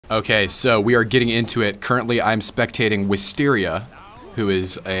Okay, so we are getting into it. Currently, I'm spectating Wisteria, who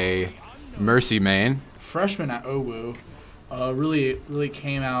is a Mercy main. Freshman at OWU, really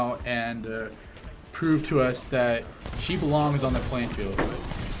came out and proved to us that she belongs on the playing field.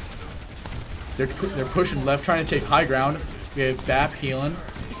 They're pushing left, trying to take high ground. We have BAP healing.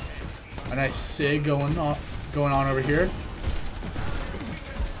 A nice SIG going on over here.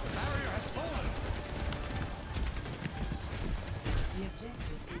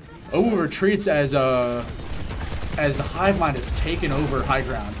 OWU retreats as the hive mind has taken over high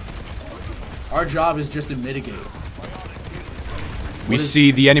ground. Our job is just to mitigate. We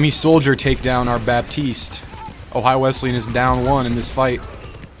see the enemy soldier take down our Baptiste. Ohio Wesleyan is down 1 in this fight.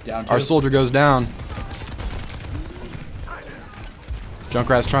 Down 2. Our soldier goes down.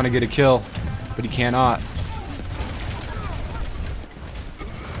 Junkrat's trying to get a kill, but he cannot.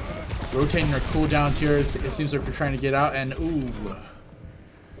 Rotating our cooldowns here. It seems like we're trying to get out, and ooh.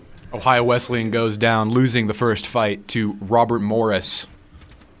 Ohio Wesleyan goes down, losing the first fight to Robert Morris.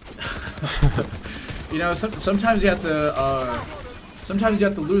 You know, sometimes you have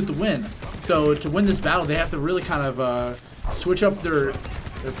to lose to win. So to win this battle, they have to really kind of switch up their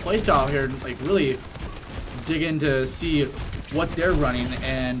playstyle here, and like really dig in to see what they're running.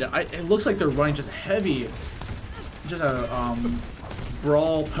 And it looks like they're running just heavy, just a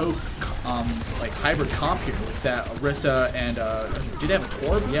brawl poke like hybrid comp here with that Orisa and do they have a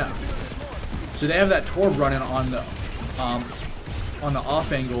Torb? Yeah. So they have that Torb running on the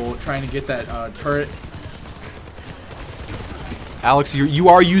off angle, trying to get that turret. Alex, you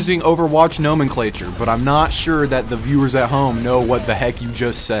are using Overwatch nomenclature, but I'm not sure that the viewers at home know what the heck you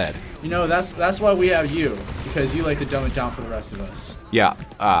just said. You know, that's why we have you, because you like to dumb it down for the rest of us. Yeah,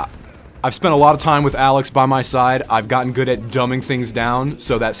 I've spent a lot of time with Alex by my side. I've gotten good at dumbing things down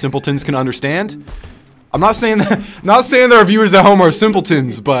so that simpletons can understand. I'm not saying that our viewers at home are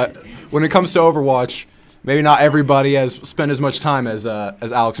simpletons, but when it comes to Overwatch, maybe not everybody has spent as much time as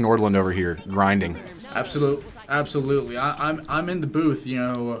Alex Nordlund over here grinding. Absolutely. I'm in the booth, you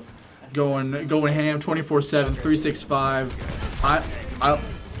know, going ham 24/7, 365. I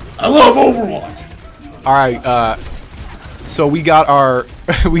love Overwatch. All right, so we got our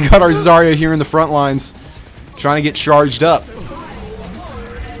Zarya here in the front lines, trying to get charged up.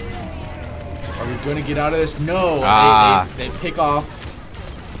 Are we going to get out of this? No. They pick off.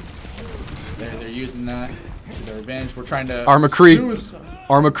 They're using that to their advantage. We're trying to. Our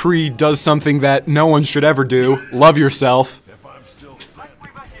McCree does something that no one should ever do. Love yourself.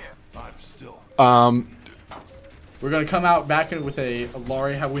 We're gonna come out back in with a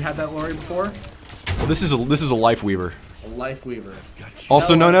Laurie. Have we had that Laurie before? Well, this is a Life Weaver. A Life Weaver.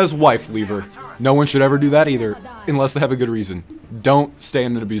 Also known as Wife Weaver. No one should ever do that either, unless they have a good reason. Don't stay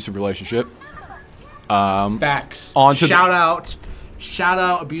in an abusive relationship. Facts. Shout out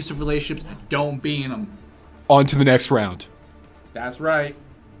abusive relationships. Don't be in them. On to the next round. That's right.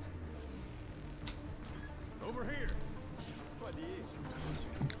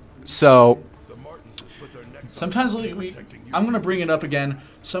 So sometimes I'm gonna bring it up again.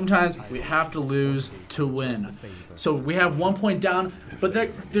 Sometimes we have to lose to win. So we have 1 point down, but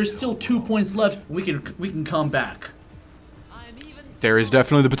there's still 2 points left. We can come back. There is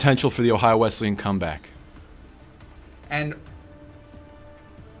definitely the potential for the Ohio Wesleyan comeback. And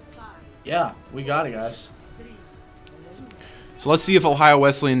yeah, we got it, guys. So let's see if Ohio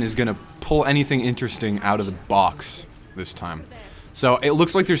Wesleyan is gonna pull anything interesting out of the box this time. So it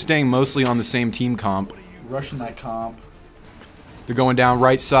looks like they're staying mostly on the same team comp. Rushing that comp. They're going down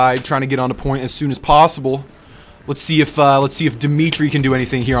right side, trying to get on a point as soon as possible. Let's see if Dimitri can do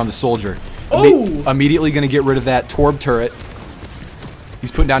anything here on the soldier. Oh! Immediately going to get rid of that Torb turret.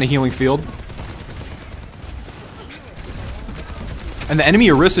 He's putting down a healing field. And the enemy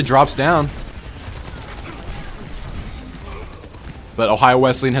Orisa drops down. But Ohio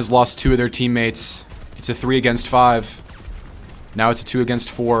Wesleyan has lost 2 of their teammates. It's a 3 against 5. Now it's a 2 against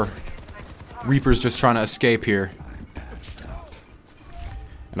 4. Reaper's just trying to escape here.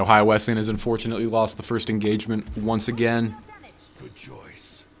 And Ohio Wesleyan has unfortunately lost the first engagement once again. Good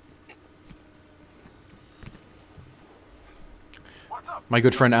choice. My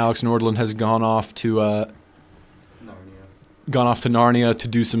good friend Alex Nordlund has gone off to Narnia to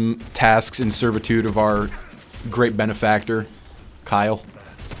do some tasks in servitude of our great benefactor, Kyle.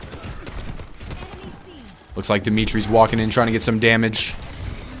 Looks like Dimitri's walking in trying to get some damage.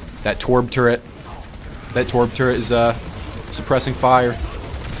 That Torb turret is suppressing fire.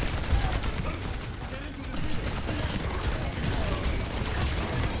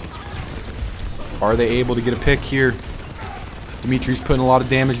 Are they able to get a pick here? Dimitri's putting a lot of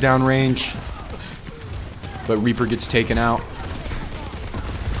damage downrange, but Reaper gets taken out.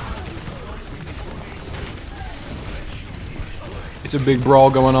 It's a big brawl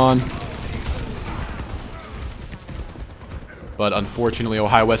going on. But unfortunately,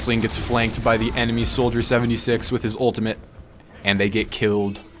 Ohio Wesleyan gets flanked by the enemy Soldier 76 with his ultimate, and they get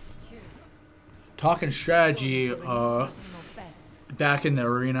killed. Talking strategy, back in the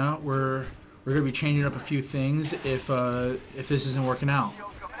arena, we're gonna be changing up a few things if this isn't working out.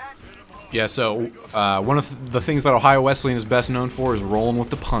 Yeah, so one of the things that Ohio Wesleyan is best known for is rolling with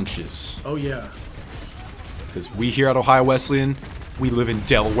the punches. Oh yeah. Because we here at Ohio Wesleyan, we live in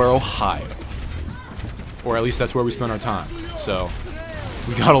Delaware, Ohio. Or at least that's where we spend our time. So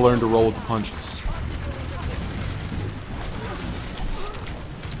we gotta learn to roll with the punches.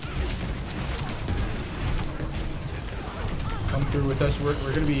 Come through with us. We're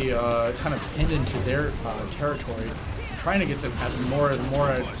going to be kind of pinned into their territory. Trying to get them at the Mora. The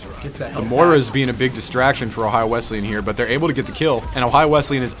Mora gets that help. The Mora is being a big distraction for Ohio Wesleyan here, but they're able to get the kill, and Ohio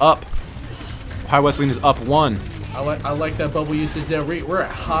Wesleyan is up. Ohio Wesleyan is up 1. I like that bubble usage there. We're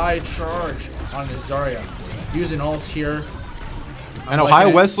at high charge on this Zarya. Using ults here. And Ohio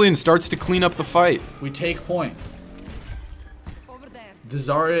Wesleyan starts to clean up the fight. We take point. The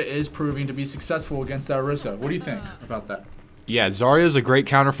Zarya is proving to be successful against that Orisa. What do you think about that? Yeah, Zarya is a great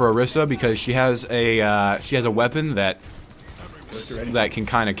counter for Orisa because she has a weapon that can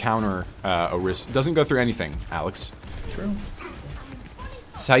kind of counter Orisa. Doesn't go through anything, Alex. True.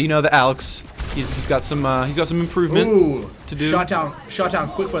 That's how you know that Alex he's got some improvement to do. Shot down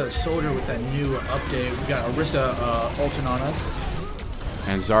quick by the Soldier with that new update. We got Orisa ulting on us.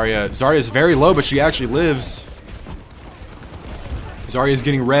 And Zarya is very low, but she actually lives. Zarya is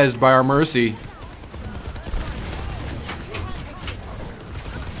getting rezzed by our Mercy.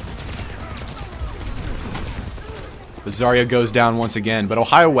 But Zarya goes down once again, but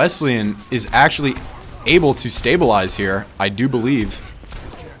Ohio Wesleyan is actually able to stabilize here, I do believe.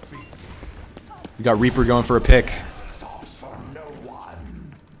 We got Reaper going for a pick.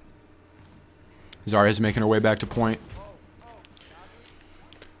 Zarya's making her way back to point.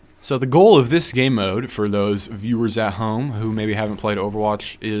 So the goal of this game mode, for those viewers at home who maybe haven't played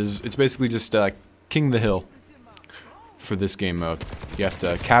Overwatch, is it's basically just king the hill for this game mode. You have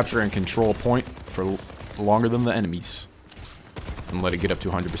to capture and control a point for longer than the enemies and let it get up to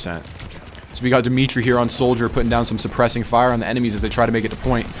 100%. So we got Dimitri here on Soldier putting down some suppressing fire on the enemies as they try to make it to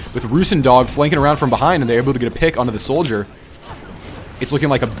point, with Rusendog flanking around from behind, and they're able to get a pick onto the Soldier. It's looking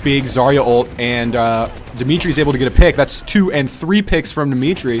like a big Zarya ult, and Dimitri's able to get a pick. That's 2 and 3 picks from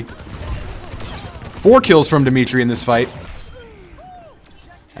Dimitri. 4 kills from Dimitri in this fight.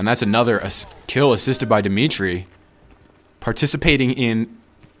 And that's another kill assisted by Dimitri, participating in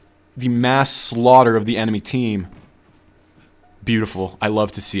the mass slaughter of the enemy team. Beautiful. I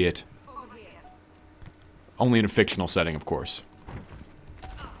love to see it. Only in a fictional setting, of course.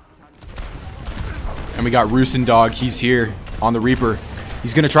 And we got Rusendog. He's here on the Reaper.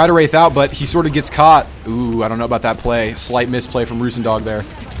 He's going to try to Wraith out, but he sort of gets caught. Ooh, I don't know about that play. Slight misplay from Rusendog there.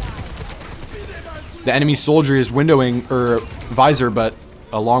 The enemy Soldier is windowing, or Visor, but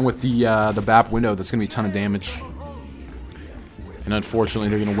along with the BAP window, that's going to be a ton of damage. And unfortunately,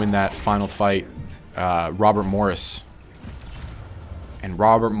 they're going to win that final fight. Robert Morris. And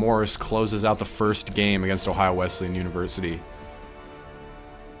Robert Morris closes out the first game against Ohio Wesleyan University.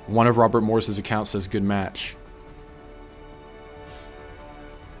 One of Robert Morris's accounts says good match.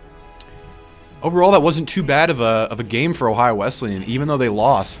 Overall, that wasn't too bad of a game for Ohio Wesleyan. Even though they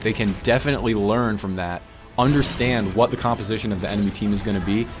lost, they can definitely learn from that, understand what the composition of the enemy team is going to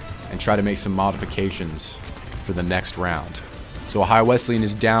be, and try to make some modifications for the next round. So Ohio Wesleyan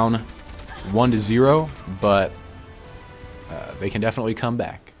is down 1-0, but they can definitely come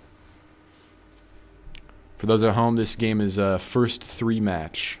back. For those at home, this game is a first 3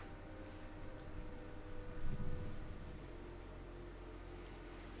 match.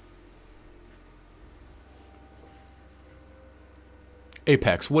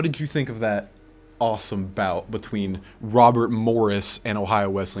 Apex, what did you think of that awesome bout between Robert Morris and Ohio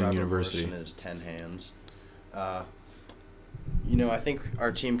Wesleyan University? Robert Morris and his 10 hands. You know, I think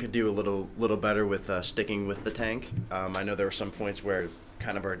our team could do a little better with sticking with the tank. I know there were some points where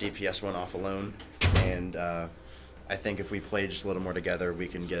kind of our DPS went off alone, and I think if we play just a little more together, we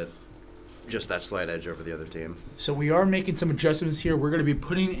can get just that slight edge over the other team. So we are making some adjustments here. We're going to be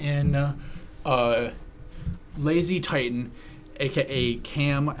putting in Lazy Titan, aka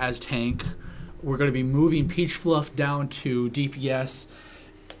Cam, as tank. We're going to be moving Peach Fluff down to DPS,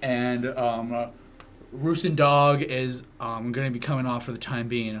 and Rusendog is going to be coming off for the time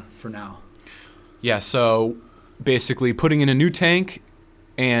being for now. Yeah, so basically putting in a new tank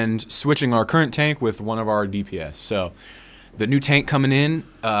and switching our current tank with one of our DPS. So The new tank coming in.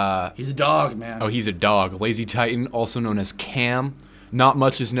 He's a dog, man. Oh, he's a dog. Lazy Titan, also known as Cam. Not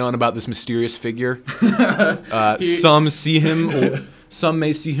much is known about this mysterious figure. Some may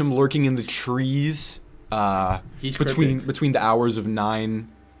see him lurking in the trees. He's between the hours of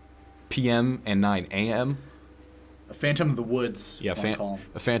 9 p.m. and 9 a.m. A Phantom of the Woods. Yeah,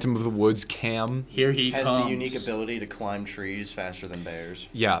 a Phantom of the Woods, Cam. Here he Has comes. the unique ability to climb trees faster than bears.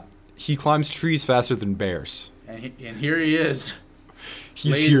 Yeah, he climbs trees faster than bears. And here he is.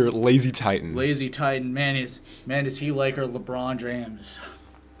 He's here, Lazy Titan. Lazy Titan, man, is he like our LeBron James?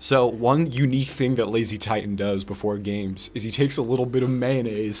 So one unique thing that Lazy Titan does before games is he takes a little bit of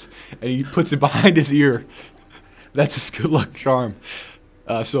mayonnaise and he puts it behind his ear. That's his good luck charm.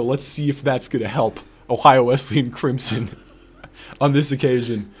 So let's see if that's gonna help Ohio Wesleyan Crimson on this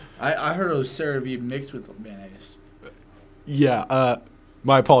occasion. I heard it was CeraVe mixed with mayonnaise. Yeah,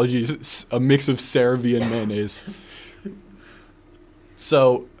 my apologies. A mix of CeraVe and mayonnaise.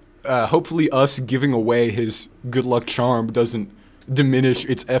 So hopefully us giving away his good luck charm doesn't diminish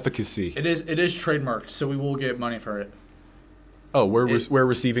its efficacy. It is trademarked, so we will get money for it. Oh, we're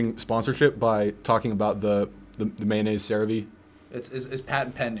receiving sponsorship by talking about the mayonnaise CeraVe. It's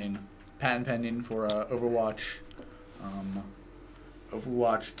patent pending. Patent pending for Overwatch.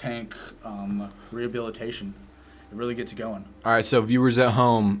 Overwatch tank rehabilitation. It really gets going. All right, so viewers at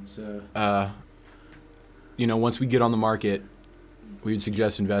home, So once we get on the market, we would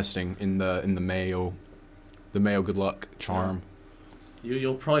suggest investing in the Mayo good luck charm.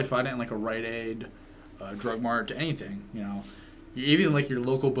 you'll probably find it in like a Rite Aid, Drug Mart, anything. Even like your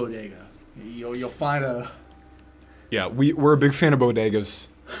local bodega. You'll find a. Yeah, we're a big fan of bodegas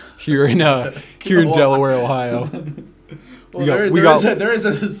here in Delaware, Ohio. Well, there is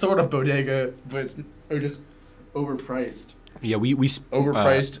a sort of bodega, but it's just overpriced. Yeah, we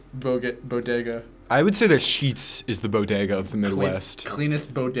Overpriced bodega. I would say that Sheetz is the bodega of the Midwest.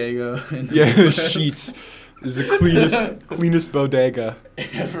 Cleanest bodega. Sheetz is the cleanest bodega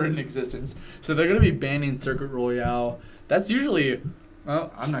ever in existence. So they're gonna be banning Circuit Royale. That's usually.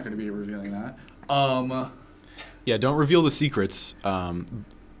 Well, I'm not gonna be revealing that. Yeah, don't reveal the secrets.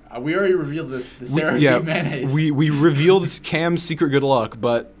 We already revealed this. The CeraVe mayonnaise. We revealed Cam's secret good luck,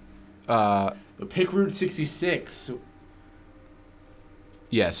 but. But pick Route 66.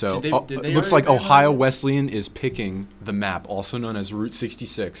 Yeah, so did they it looks like already ban Ohio that? Wesleyan is picking the map, also known as Route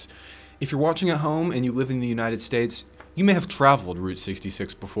 66. If you're watching at home and you live in the United States, you may have traveled Route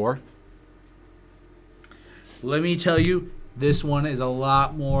 66 before. Let me tell you, this one is a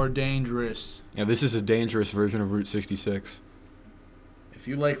lot more dangerous. Yeah, this is a dangerous version of Route 66. If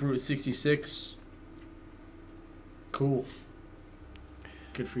you like Route 66, cool.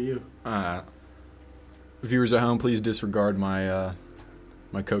 Good for you. Viewers at home, please disregard my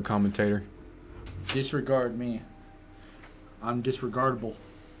my co-commentator. Disregard me. I'm disregardable.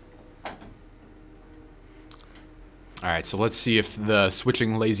 All right, so let's see if the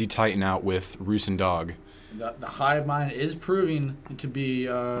switching Lazy Titan out with Roosin' Dog. The hive mind is proving to be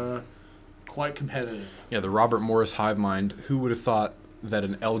quite competitive. Yeah, the Robert Morris hive mind. Who would have thought that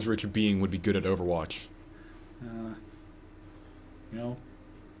an eldritch being would be good at Overwatch?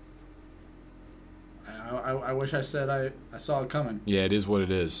 I wish I said I saw it coming. Yeah, it is what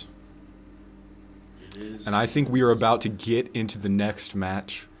it is. It is. And I think we are about to get into the next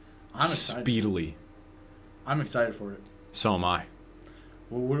match I'm excited. speedily. I'm excited for it. So am I.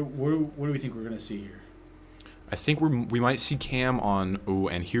 What do we think we're going to see here? I think we might see Cam on... Oh,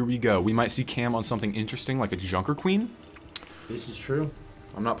 and here we go. We might see Cam on something interesting like a Junker Queen. This is true.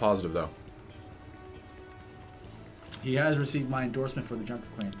 I'm not positive, though. He has received my endorsement for the Junker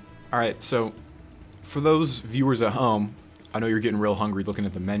Queen. All right, so for those viewers at home, I know you're getting real hungry looking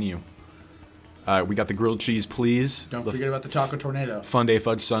at the menu. We got the grilled cheese, please. Don't forget about the Taco Tornado. Fun Day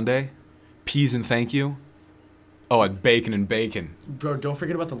Fudge Sundae. Peas and thank you. Oh, and bacon and bacon. Bro, don't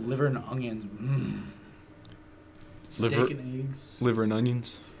forget about the liver and onions. Steak and eggs. Liver and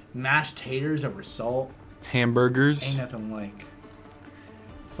onions. Mashed taters over salt. Hamburgers. Ain't nothing like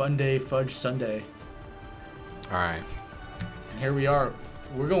Fun Day Fudge Sundae. All right. And here we are.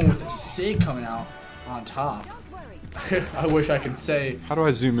 We're going with a SIG coming out on top. I wish I could say. How do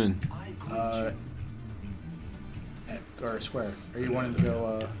I zoom in? Or square. Are you wanting to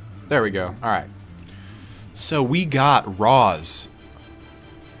go? There we go. All right. So we got Roz,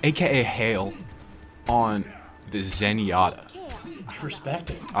 aka Hale, on the Zenyatta. I respect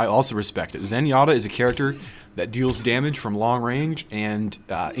it. I also respect it. Zenyatta is a character that deals damage from long range and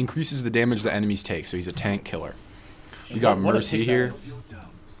increases the damage the enemies take. So he's a tank killer. We got What a Mercy pick that here. is.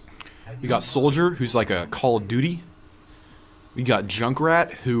 We got Soldier, who's like a Call of Duty. We got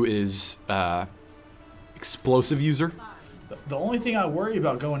Junkrat, who is explosive user. The only thing I worry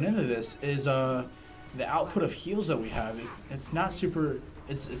about going into this is the output of heals that we have. It's not super.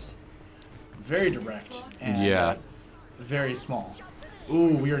 It's very direct and very small.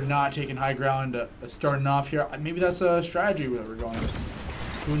 Ooh, we are not taking high ground starting off here. Maybe that's a strategy that we're going with.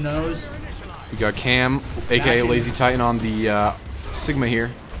 Who knows? We got Cam, aka Lazy Titan, on the Sigma here.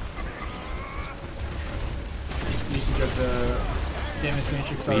 Usage of the damage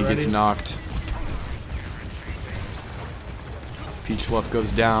matrix already. He gets knocked. Peach Fluff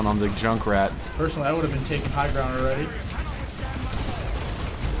goes down on the Junkrat. Personally, I would have been taking high ground already.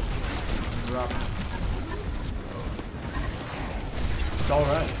 Drop. It's all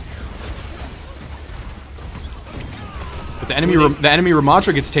right. But the enemy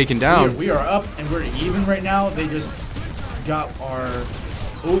Ramatra gets taken down. We are up and we're even right now. They just got our.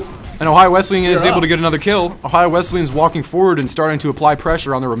 Oh. And Ohio Wesleyan is able to get another kill. Ohio Wesleyan's walking forward and starting to apply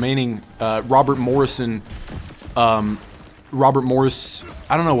pressure on the remaining Robert Morrison. Robert Morris.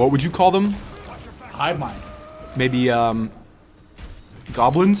 I don't know, what would you call them? Hive mind. Maybe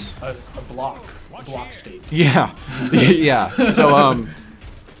goblins. A block state. Yeah, yeah. So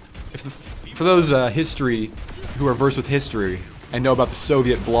for those history who are versed with history and know about the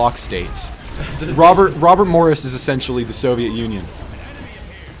Soviet bloc states, Robert Morris is essentially the Soviet Union.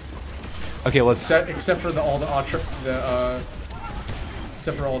 Okay, let's. Except for all the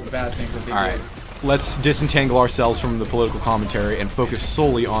bad things that they did. All right, let's disentangle ourselves from the political commentary and focus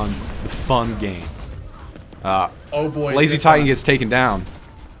solely on the fun game. Oh boy! Lazy Titan gets taken down.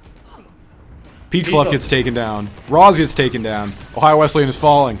 Peach Fluff gets taken down. Roz gets taken down. Ohio Wesleyan is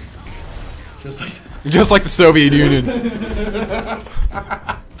falling. Just like the Soviet Union.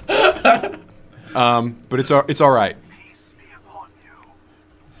 But it's all right.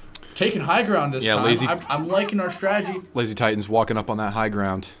 Taking high ground this time. I'm liking our strategy. Lazy Titan's walking up on that high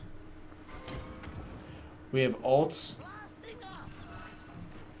ground. We have ults.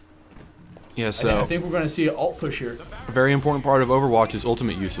 Yeah, so I think we're going to see an ult push here. A very important part of Overwatch is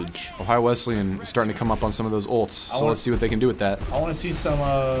ultimate usage. Ohio Wesleyan is starting to come up on some of those ults, so let's see what they can do with that. I want to see some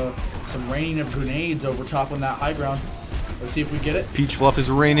raining of grenades over top on that high ground. Let's see if we get it. Peach Fluff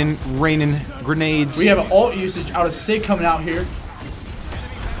is raining grenades. We have an ult usage out of Sig coming out here.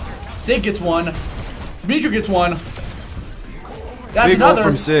 Sig gets one. Dimitri gets one. That's big another. Ult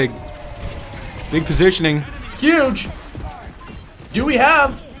from Sig. Big positioning. Huge. Do we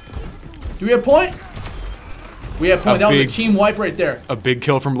have point? We have point. That was a team wipe right there. A big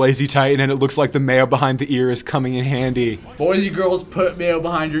kill from Lazy Titan, and it looks like the mayo behind the ear is coming in handy. Boys and girls, put mayo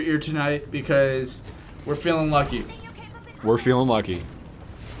behind your ear tonight because we're feeling lucky. We're feeling lucky.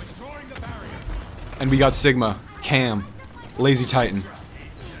 And we got Sigma, Cam, Lazy Titan,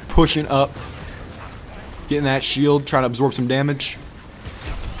 pushing up, getting that shield, trying to absorb some damage.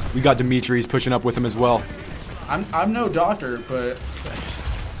 We got Dimitri's pushing up with him as well. I'm no doctor, but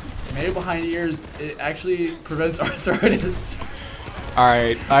mayo behind ears, it actually prevents arthritis. All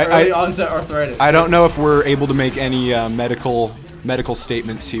right, early onset arthritis. I don't know if we're able to make any medical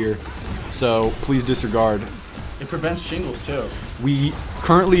statements here, so please disregard. It prevents shingles too. We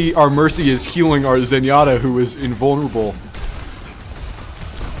currently, our Mercy is healing our Zenyatta, who is invulnerable.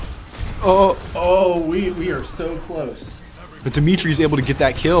 Oh, we are so close. But Dimitri's able to get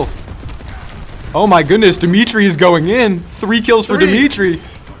that kill. Oh my goodness, Dimitri is going in. 3 kills for Dimitri.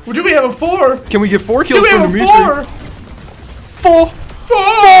 Well, do we have a 4? Can we get 4 kills from Dimitri? 4?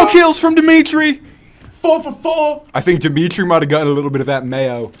 4 kills from Dimitri. 4 for 4. I think Dimitri might have gotten a little bit of that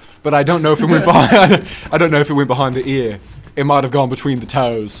mayo, but I don't know if it went behind. I don't know if it went behind the ear. It might have gone between the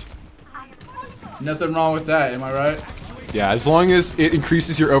toes. Nothing wrong with that, am I right? Yeah, as long as it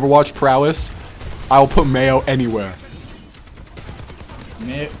increases your Overwatch prowess, I'll put mayo anywhere.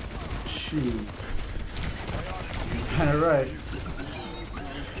 Mayo, shoot. You're kind of right.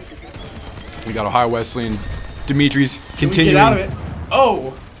 We got Ohio Wesleyan. Dimitri's continuing. Get out of it.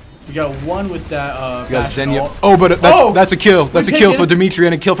 Oh, we got one with that. We got Zenya. Oh, but that's a kill. That's a kill for Dimitri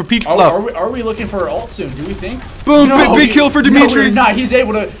and a kill for Peach Fluff. Are we looking for ult soon? Do we think? Boom! Big kill for Dimitri. No, we're not. He's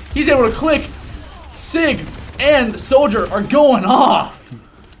able to click. Sig and Soldier are going off.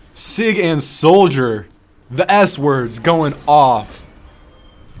 Sig and Soldier, the S words going off.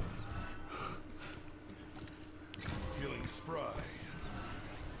 Feeling spry.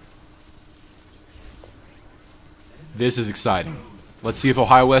 This is exciting. Let's see if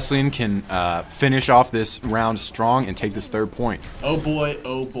Ohio Wesleyan can finish off this round strong and take this 3rd point. Oh boy,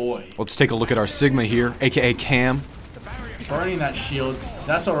 oh boy. Let's take a look at our Sigma here, aka Cam. Burning that shield.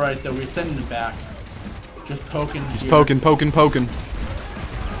 That's alright though, we're sending it back. Just poking. He's poking. Trying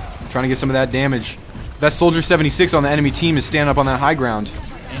to get some of that damage. That Soldier 76 on the enemy team is standing up on that high ground.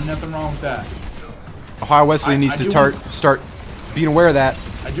 Ain't nothing wrong with that. Ohio Wesleyan needs to start being aware of that.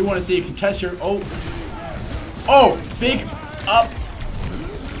 I do want to see a contest here. Oh. Oh, big up.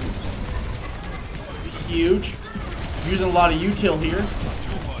 Huge. Using a lot of util here.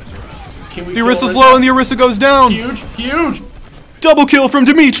 Can we The Orisa's low and the Orisa goes down. Huge, huge. Double kill from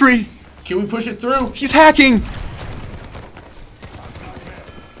Dimitri. Can we push it through? He's hacking.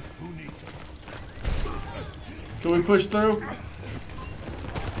 Can we push through?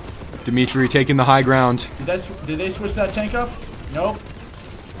 Dimitri taking the high ground. Did they switch that tank up? Nope.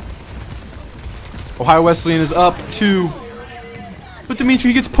 Ohio Wesleyan is up 2. But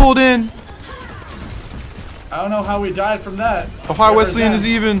Dimitri gets pulled in. I don't know how we died from that. Ohio Wesleyan is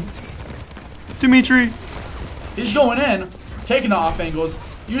even. Dimitri. He's going in, taking the off angles,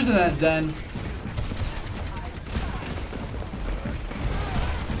 using that Zen.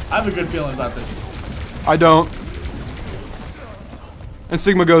 I have a good feeling about this. I don't. And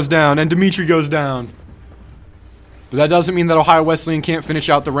Sigma goes down, and Dimitri goes down. But that doesn't mean that Ohio Wesleyan can't finish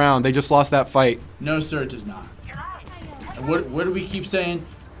out the round. They just lost that fight. No, sir, it does not. And what do we keep saying?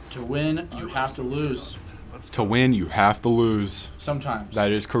 To win, you have to lose. To win, you have to lose. Sometimes.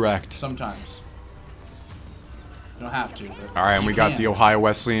 That is correct. Sometimes. You don't have to. All right, and we got the Ohio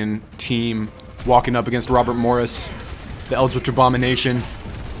Wesleyan team walking up against Robert Morris, the Eldritch Abomination,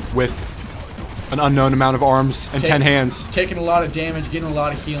 with an unknown amount of arms and 10 hands. Taking a lot of damage, getting a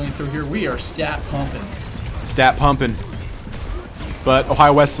lot of healing through here. We are stat pumping. Stat pumping. But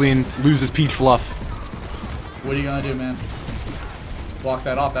Ohio Wesleyan loses Peach Fluff. What are you gonna do, man? Block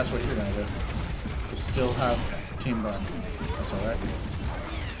that off. That's what you're gonna do. You still have team burn. That's all right.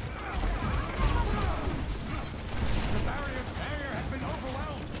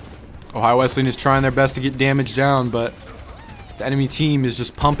 Ohio Wesleyan is trying their best to get damage down, but the enemy team is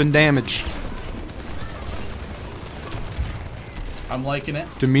just pumping damage. I'm liking it.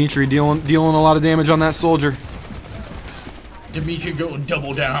 Dimitri dealing a lot of damage on that soldier. Dimitri going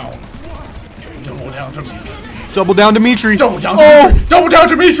double down. Double down, Dimitri. Double down, Dimitri. Double down, Dimitri. Double down,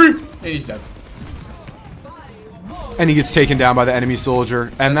 Dimitri. And he's dead. And he gets taken down by the enemy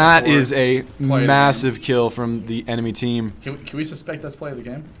soldier. And That's that is a play massive kill from the enemy team. Can we suspect that's play of the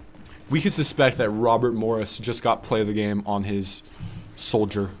game? We could suspect that Robert Morris just got play of the game on his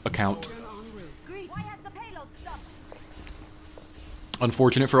soldier account.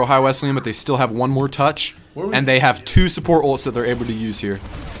 Unfortunate for Ohio Wesleyan, but they still have one more touch. And they have 2 support ults that they're able to use here.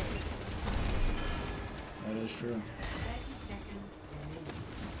 That is true.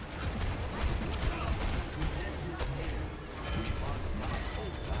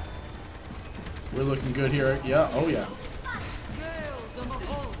 We're looking good here. Yeah, oh yeah.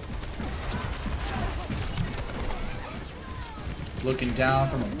 Looking down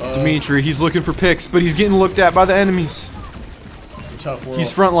from above. Dimitri, he's looking for picks, but he's getting looked at by the enemies. It's a tough world.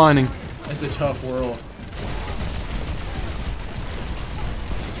 He's frontlining. It's a tough world.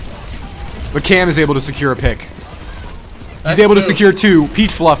 But Cam is able to secure a pick. That's He's able to 2. secure 2.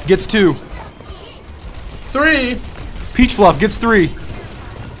 Peach Fluff gets 2. 3. Peach Fluff gets 3.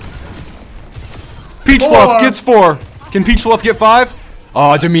 Peach 4. Fluff gets 4. Can Peach Fluff get 5?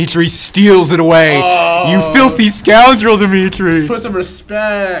 Oh, Dimitri steals it away. Oh. You filthy scoundrel, Dimitri. Put some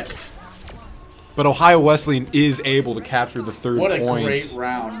respect. But Ohio Wesleyan is able to capture the 3rd What a point. great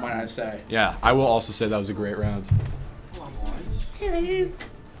round, might I say. Yeah, I will also say that was a great round.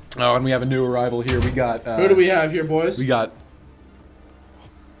 Oh, and we have a new arrival here. We got... Who do we have here, boys? We got...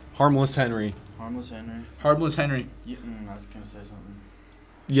 Harmless Henry. Harmless Henry. Harmless Henry. Yeah, I was gonna say something.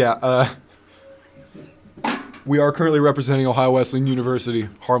 Yeah, we are currently representing Ohio Wesleyan University.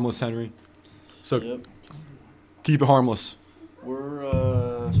 Harmless Henry. So, Yep. keep it harmless. We're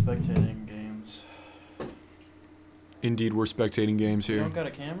spectating games. Indeed, we're spectating games You here. don't got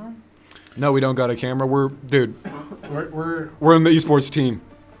a camera? No, we don't got a camera. Dude, We're we're in the esports team.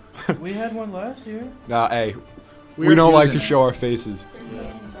 We had one last year. Nah, hey, we We're don't like to using it. show our faces. Yeah.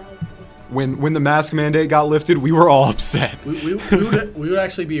 When the mask mandate got lifted, we were all upset. we would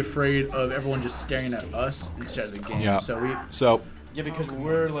actually be afraid of everyone just staring at us instead of the game. Yeah. So Yeah, because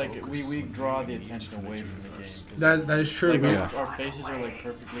we're like we draw the attention away from the game. 'Cause that is true. like, Yeah. our faces are like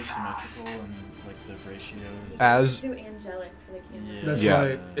perfectly symmetrical and like the ratios. As Too angelic for the camera. Yeah. That's Yeah.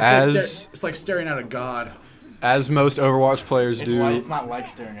 right. As- It's like staring at a god. most Overwatch players It's, do. like, it's not like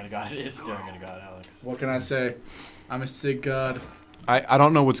staring at a god. It is staring at a god, Alex. What can I say? I'm a sick god. I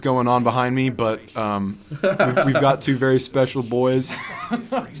don't know what's going on behind me, but we've got 2 very special boys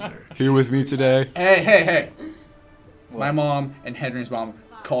here with me today. Hey. My mom and Henry's mom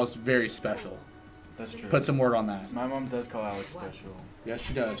call us very special. That's true. Put some word on that. My mom does call Alex special. Yes,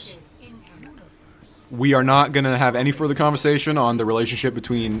 she does. We are not going to have any further conversation on the relationship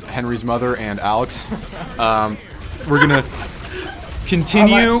between Henry's mother and Alex. We're going to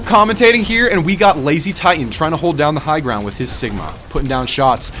continue commentating here, and we got Lazy Titan trying to hold down the high ground with his Sigma, putting down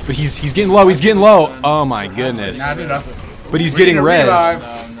shots, but he's getting low. He's getting low. Oh my goodness! Not enough. But he's getting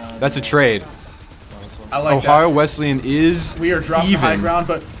rezzed. No, That's a trade. I like Ohio that. Wesleyan is We are dropping even. high ground,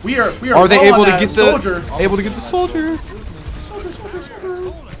 but we are. Are they low on able to that get soldier? the soldier?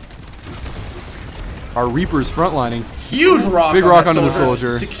 Soldier. Our Reaper's frontlining. Huge rock. Big on rock that onto the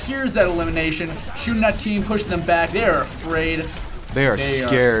soldier. Secures that elimination. Shooting that team, pushing them back. They are afraid. They are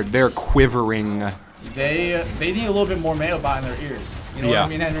scared. They're quivering. They need a little bit more mayo behind their ears. You know what I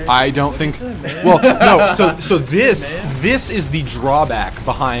mean, Henry? I don't think. Well, no. So this is the drawback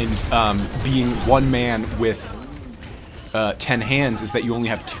behind being one man with 10 hands is that you only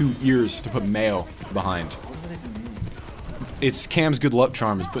have 2 ears to put mayo behind. It's Cam's good luck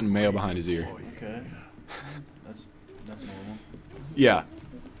charm is putting mayo behind his ear. Okay. That's normal. Yeah.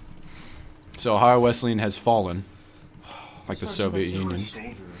 So Ohio Wesleyan has fallen, like the Soviet Union.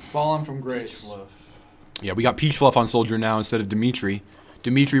 Fallen from grace. Yeah, we got Peach Fluff on soldier now instead of Dimitri.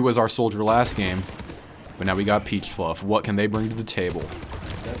 Dimitri was our soldier last game, but now we got Peach Fluff. What can they bring to the table?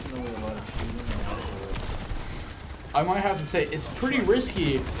 Definitely a lot of shooting. I might have to say it's pretty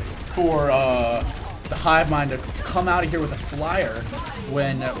risky for the hive mind to come out of here with a flyer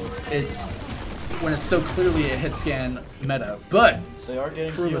when it's so clearly a hit scan meta. But They are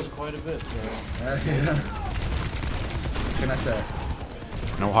getting healed quite a bit, so. what can I say?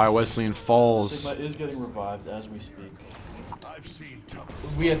 And Ohio Wesleyan falls. Sigma is getting revived as we speak. I've seen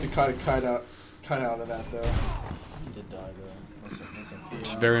tough. We have to cut out of that though. He did die though.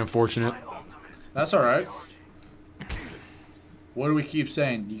 It's very unfortunate. That's all right. What do we keep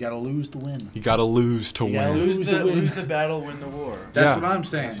saying? You gotta lose to win. You gotta lose to You gotta win. lose to win. Lose the battle, win the war. That's Yeah. what I'm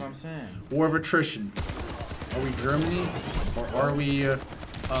saying. That's what I'm saying. War of attrition. Are we Germany or are we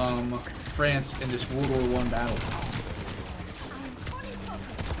France in this World War I battle?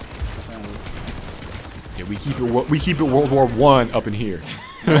 Yeah, we keep it World War I up in here.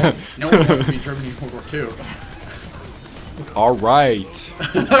 No one wants to be Germany in World War II. All right.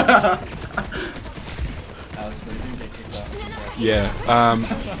 Alex, what do you think they kicked off? Yeah.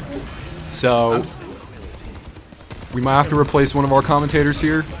 So we might have to replace one of our commentators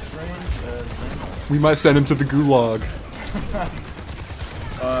here. We might send him to the gulag.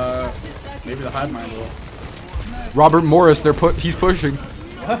 Maybe the hive mind will. Robert Morris, he's pushing.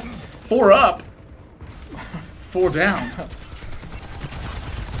 4 up. 4 down.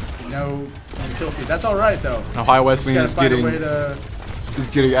 No kill feed. That's all right though. Ohio Wesleyan is Gotta find a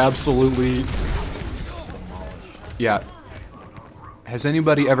getting way to. absolutely. Yeah. Has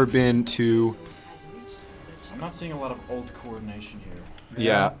anybody ever been to? I'm not seeing a lot of old coordination here.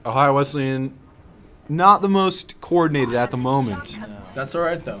 Yeah, Ohio Wesleyan, not the most coordinated at the moment. No. That's all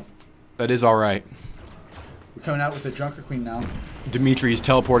right though. That is all right. We're coming out with the Junker Queen now. Dimitri's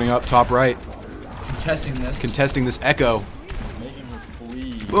teleporting up top right, Contesting this. echo. Making her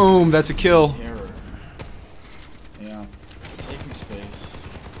flee. Boom, that's a kill. Terror. Yeah. Taking space.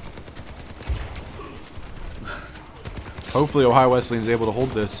 Hopefully Ohio Wesleyan's able to hold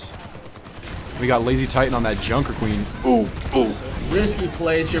this. We got Lazy Titan on that Junker Queen. Ooh, ooh. Risky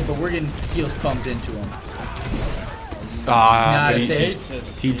plays here, but we're getting heels pumped into him. Ah, Not but a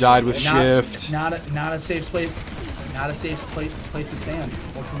safe. he died with shift. Not a safe place. Not a safe place to stand.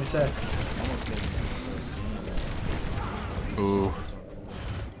 What can we say? Ooh.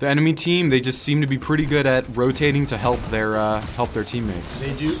 The enemy team, they just seem to be pretty good at rotating to help their teammates.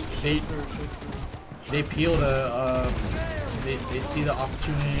 They do. They peel to. They see the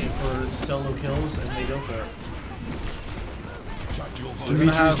opportunity for solo kills and they go for it.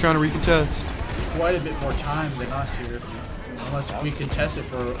 Dimitri's trying to recontest. Quite a bit more time than us here, unless we contest it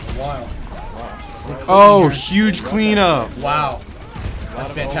for a while. Oh, huge cleanup. Wow,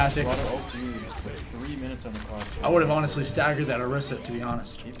 that's fantastic. A lot of OWUs, 3 minutes on the clock. I would have honestly staggered that Orisa, to be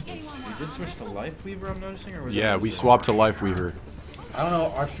honest. We did switch to Life Weaver, I'm noticing, or was Yeah, that we just swapped to Life Weaver. I don't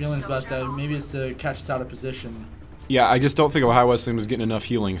know our feelings about that. Maybe it's to catch us out of position. Yeah, I just don't think Ohio Wesleyan was getting enough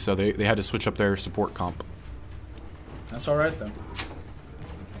healing, so they had to switch up their support comp. That's all right though.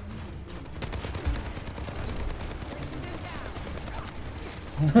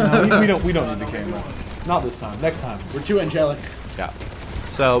 No, we don't need the camera. Not this time. Next time. We're too angelic. Yeah.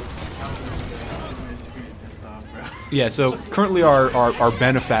 So yeah, so currently our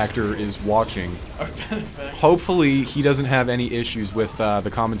benefactor is watching. Hopefully he doesn't have any issues with the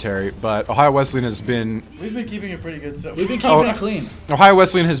commentary, but Ohio Wesleyan has been We've been keeping it pretty good so We've been far. keeping it clean. Ohio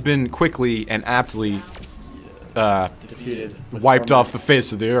Wesleyan has been quickly and aptly Defeated. with wiped 4 off the minutes-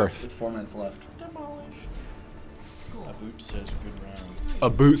 face of the earth. with 4 minutes left. Aboot says good round. A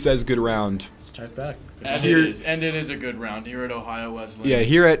boot says good round. Start back. And Here- it is a good round here at Ohio Wesleyan. Yeah,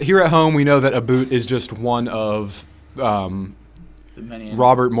 here at home we know that a boot is just one of The many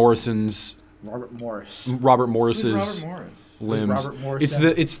Robert Morrison's Robert Morris. Robert Who's Morris's Robert Morris? limbs. Robert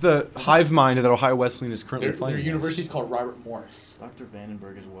Morrison? It's the hive mind that Ohio Wesleyan is currently Their playing. against. university's called Robert Morris. Dr.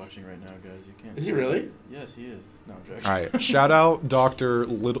 Vandenberg is watching right now, guys. You can't. Is he really? Yes, he is. No, I'm joking. All right, shout out Dr.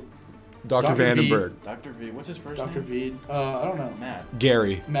 Dr. V. Vandenberg. Dr. V. What's his first Dr. name? V. I don't know. Matt.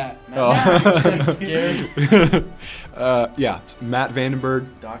 Gary. Matt. Oh. Gary. Yeah, it's Matt Vandenberg,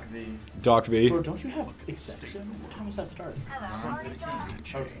 Doc V. Doc V. Bro, don't you have exception? What time does that start?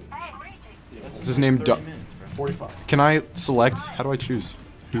 1:15. Okay. Is his name 30 Do- minutes, bro. 45. Can I select? How do I choose?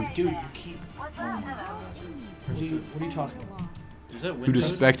 Dude, you keep. What are you talking about? Is that Who to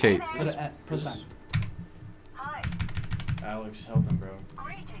Windows? spectate? Press sign. Alex, help him, bro.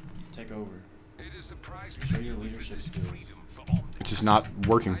 Take over. It is a prize Show your leadership skills. It's just not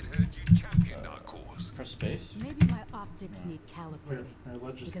working. Press space? Maybe my optics need calibrating.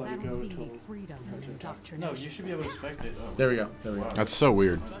 Let's just Because let I it don't go see until. any freedom in No, indoctrination. you should be able to spectate. Oh. There we go. There we go. Wow. That's so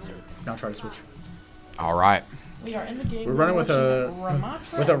weird. Now try to switch. All right. We are in the game. We're running with a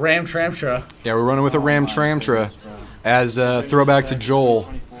Ram Tramtra. Yeah, we're running with a Ram Tramtra as a throwback to Joel.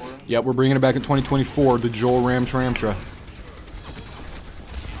 Yep, we're bringing it back in 2024, the Joel Ram Tramtra.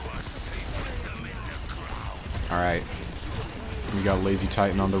 All right. We got Lazy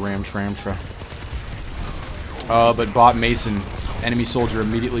Titan on the Ram Tramtra. But bot Mason, enemy soldier,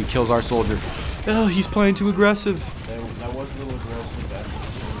 immediately kills our soldier. Oh, he's playing too aggressive. That was a little aggressive.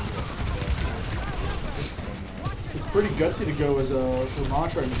 It's pretty gutsy to go as a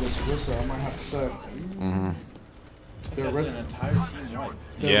Mantra and just Rissa, I might have to say. That's an entire team wipe.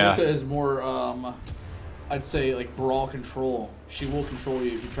 Yeah. Rissa is more, I'd say, like, brawl control. She will control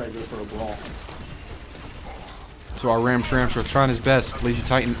you if you try to go for a brawl. So our Ram Tramtra trying his best. Lazy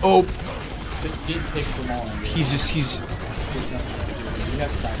Titan. Oh, Didn't take them all. he's just, he's, There's nothing you can do. You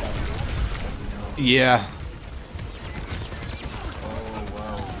have to back up. yeah.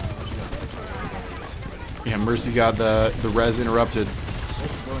 Yeah, Mercy got the res interrupted.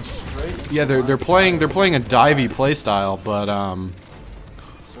 Going straight. Yeah, they're playing a divey playstyle, but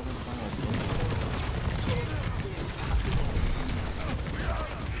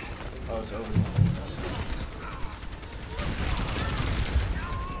Oh, it's over.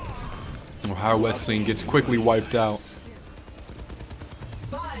 Ohio Wesleyan gets quickly wiped out.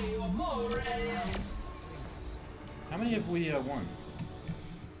 How many have we won?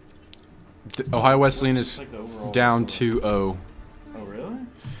 Ohio Wesleyan is Like the overall down score. 2-0. Oh, really?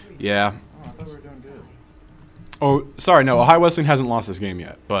 Yeah. Oh, I thought we were doing good. Oh, sorry, no. Ohio Wesleyan hasn't lost this game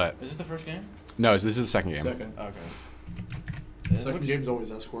yet, but Is this the first game? no, this is the second game. Second. Okay. Second game's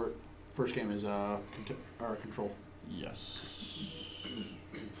always escort. First game is control. Yes.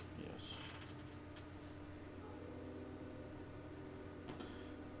 Yes.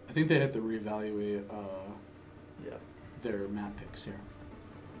 I think they have to reevaluate Yeah. their map picks here.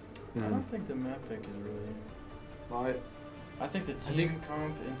 I don't think the map pick is really. Well, I think the team think-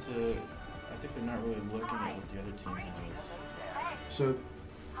 comp into. I think they're not really looking at what the other team has.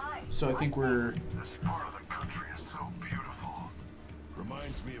 so I think we're. This part of the country is so beautiful.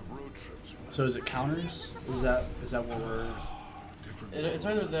 Reminds me of road trips. So is it counters? Is that what we're? It's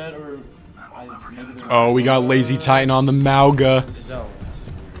either that or maybe they're. Oh, we got Lazy Titan on the Mauga. So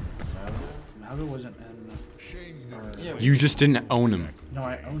Malga wasn't in. Yeah, You just didn't own him. No,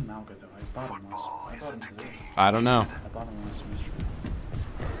 I own Malga though. I bought him last. I bought him today. I don't know. I bought him last semester.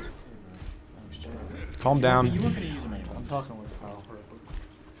 Calm down. You weren't gonna use him anyway. I'm talking with Kyle.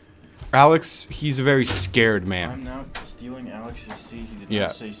 Alex, he's a very scared I'm man. now stealing Alex's seat. He did Yeah.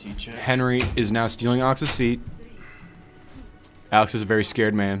 not say seat check. Henry is now stealing Alex's seat. Alex is a very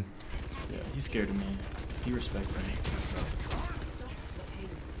scared man. Yeah, he's scared of me. He respects me.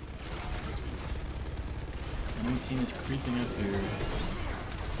 Enemy team is creeping up here.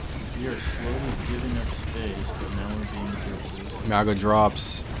 We are slowly giving up space, but now we're being aggressive. Mauga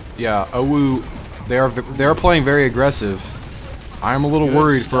drops. Yeah, OWU, they are playing very aggressive. I'm a little Good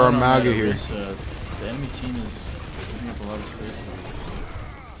worried for our stun on Mauga that here. Alyssa. The enemy team is giving up a lot of space.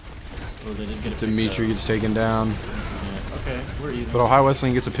 Oh, they did get a pick Dimitri up. gets taken down. Yeah, okay, we're even. But Ohio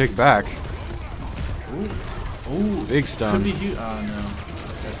Wesleyan gets a pick back. Ooh, Big could stun. be huge. Oh no.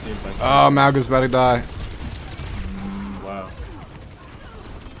 Got saved by Oh, Mauga's about to die. wow.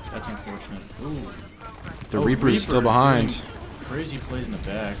 That's unfortunate. Ooh. The Oh, Reaper's still Reaper behind. doing Crazy plays in the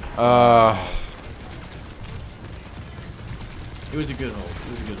back. It was a good hold. It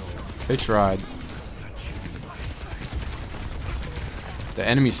was a good hold. They tried. The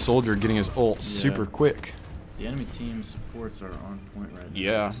enemy soldier getting his ult super quick. The enemy team supports are on point right now.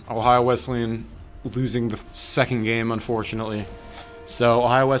 Yeah, Ohio Wesleyan losing the second game, unfortunately. So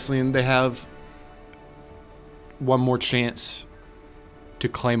Ohio Wesleyan, they have one more chance to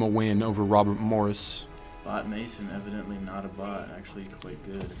claim a win over Robert Morris. Bot Mason, evidently not a bot, actually quite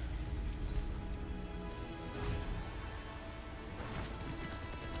good.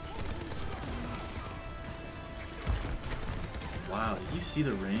 Wow, did you see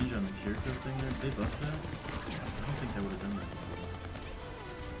the range on the character thing there? Did they buff that? I don't think they would have done that.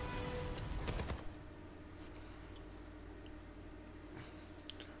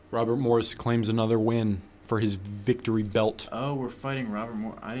 Robert Morris claims another win for his victory belt. Oh, we're fighting Robert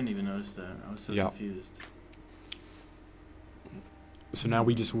Moore. I didn't even notice that. I was so confused. So now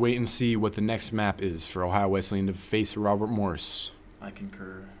we just wait and see what the next map is for Ohio Wesleyan to face Robert Morris. I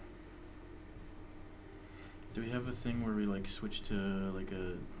concur. Do we have a thing where we like switch to like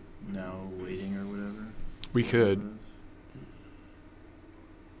a now waiting or whatever? We could.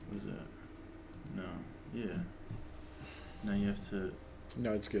 What is that? No. Yeah. Now you have to.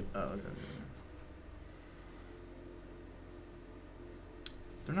 No, it's good. Oh, okay.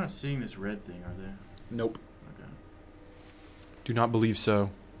 They're not seeing this red thing, are they? Nope. Okay. Do not believe so.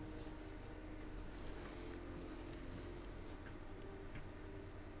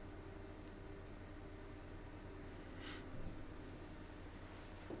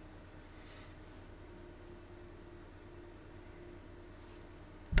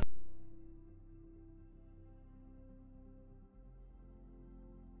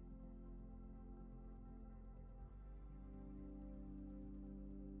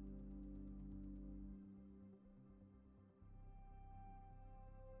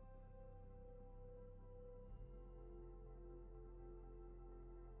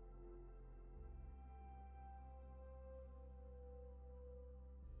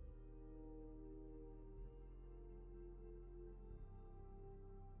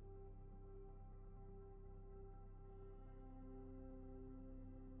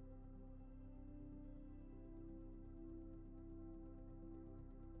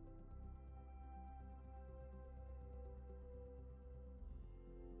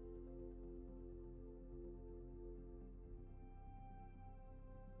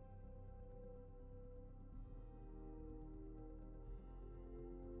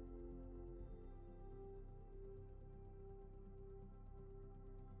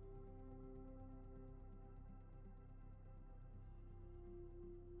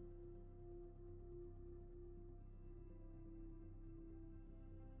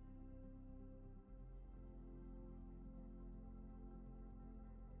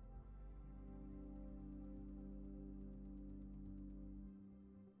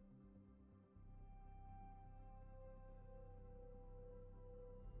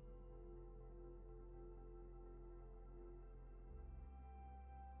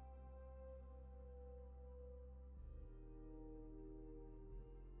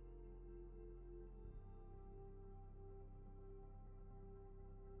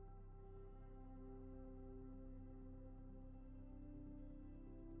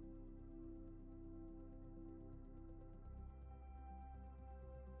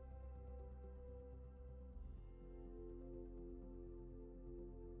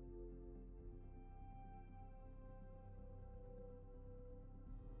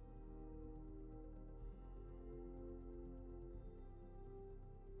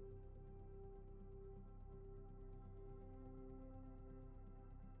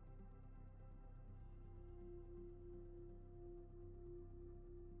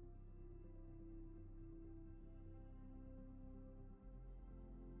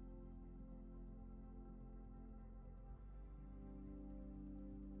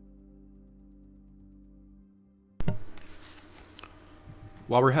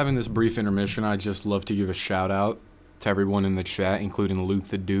 While we're having this brief intermission, I'd just love to give a shout out to everyone in the chat, including Luke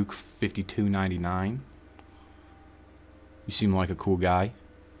the Duke 5299. You seem like a cool guy.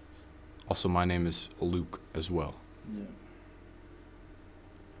 Also, my name is Luke as well. Yeah.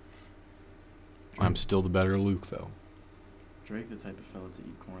 I'm still the better Luke, though. Drake, the type of fella to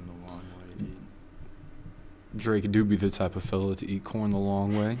eat corn the long way, dude. Drake do be the type of fella to eat corn the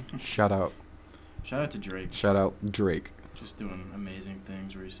long way. Shout out. Shout out to Drake. Shout out Drake. Just doing amazing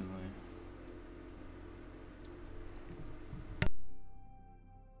things recently.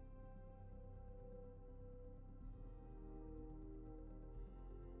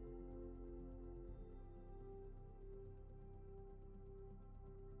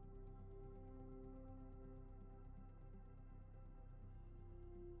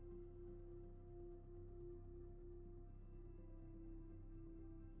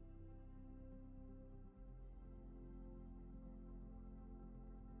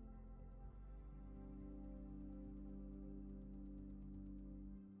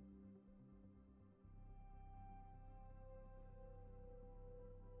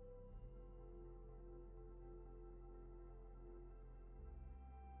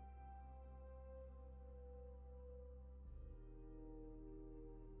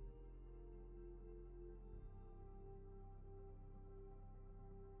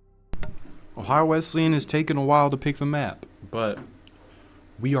 Ohio Wesleyan has taken a while to pick the map, but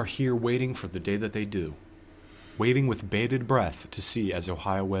we are here waiting for the day that they do. Waiting with bated breath to see as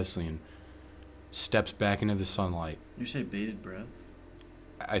Ohio Wesleyan steps back into the sunlight. You say bated breath?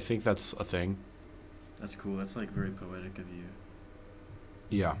 I think that's a thing. That's cool. That's like very poetic of you.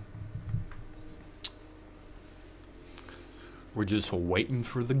 Yeah. We're just waiting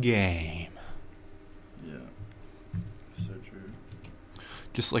for the game. Yeah. So true.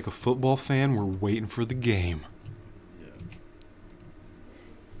 Just like a football fan, we're waiting for the game. Yeah.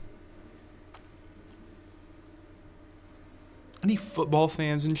 Any football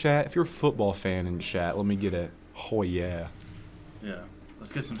fans in chat? If you're a football fan in chat, let me get a oh yeah. Yeah.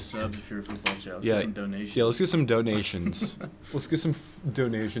 Let's get some subs if you're a football chat. Let's Yeah. get some donations. Yeah, let's get some donations. Let's get some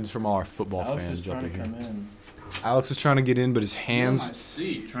donations from all our football Alex fans is up trying in to here. come in. Alex is trying to get in, but his hands,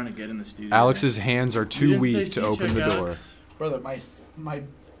 He's trying to get in the studio. Alex's hands are You too didn't say weak to seat open check, the door. Alex? Brother, my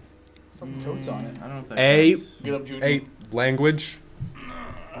fucking coat's on it. I don't know if that A- counts. Get up, Junior. Hey, language?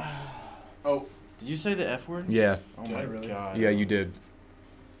 Oh, Did you say the F word? Yeah, Oh Did my I really? god. yeah, you did.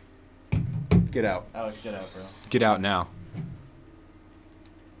 Get out. Alex, get out, bro. Get out now.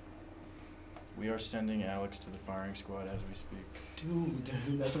 We are sending Alex to the firing squad as we speak.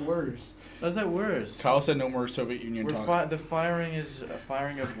 dude, that's worse. How's that worse? Kyle said no more Soviet Union talk. The firing is a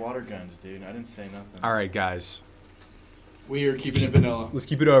firing of water guns, dude. I didn't say nothing. All right, guys. We are keeping it vanilla. Let's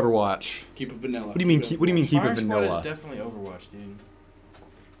keep it Overwatch. Keep it vanilla. What do you mean? What do you mean keep it Firing squad vanilla? is definitely Overwatch, dude.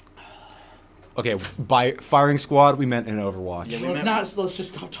 Okay, by firing squad we meant in Overwatch. Yeah, Let's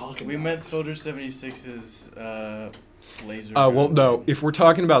just stop talking. We about meant Soldier 76's laser. Well, gun. no. If we're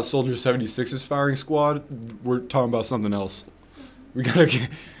talking about Soldier 76's firing squad, we're talking about something else. We gotta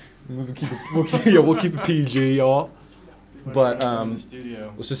we'll keep it PG, y'all. But in the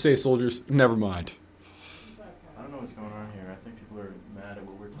studio. let's just say soldiers. Never mind. I don't know what's going on here. I think people are mad at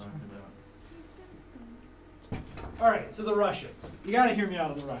what we're talking about. All right, so the Russians. You gotta hear me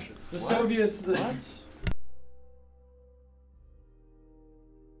out on the Russians. The Soviets. The What?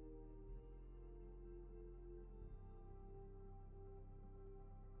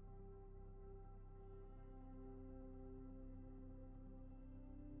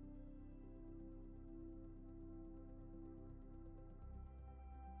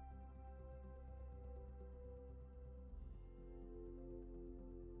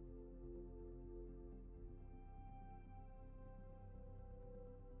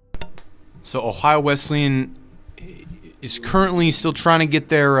 So Ohio Wesleyan is currently still trying to get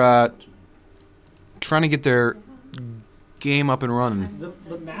their game up and running.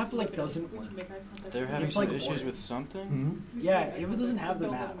 the map like doesn't work. They're having It's some like issues orange. with something? Yeah, if it doesn't have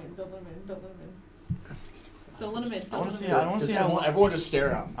the map. Don't let him in. I want to see. I want to Just see how. everyone just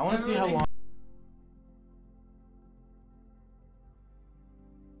stare at him. I want to see how long.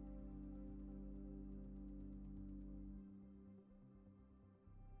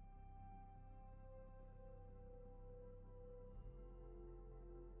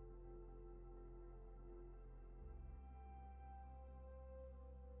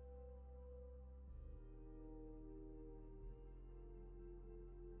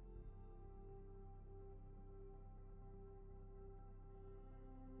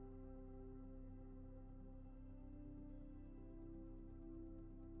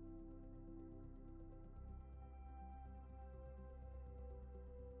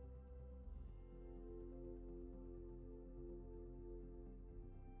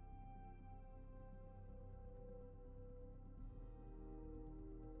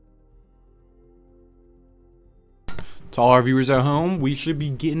 To all our viewers at home, we should be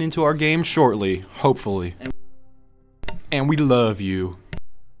getting into our game shortly, hopefully. And we love you.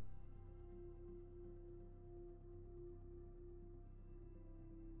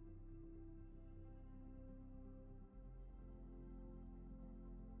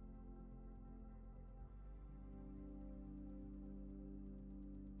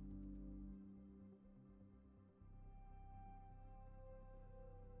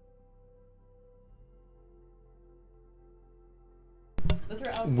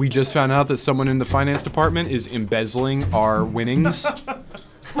 We just found out that someone in the finance department is embezzling our winnings.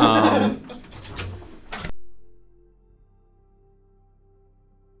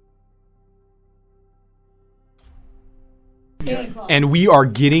 And we are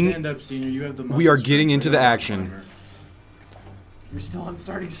getting Stand up, senior. You have the. we are muscle getting strength into the right off action. corner. You're still on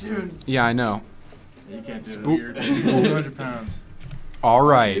starting soon. Yeah, I know. You can't do it. Oop. Weird. It's even 200 pounds. All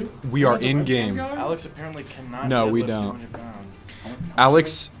right, we are in game. Alex apparently cannot. No, we deadlift don't. 200 pounds.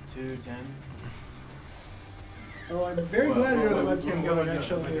 Alex, 210. Oh, I'm very glad you're on the webcam going,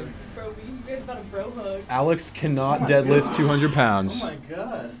 actually. Bro, you guys about a bro hug. Alex cannot deadlift 200 pounds. Oh my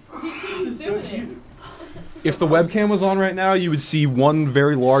god. He can't do so cute. If the webcam was on right now, you would see one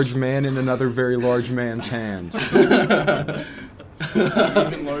very large man in another very large man's hands. Even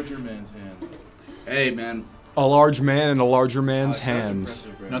larger man's hands. Hey, man. A large man in a larger man's That's hands.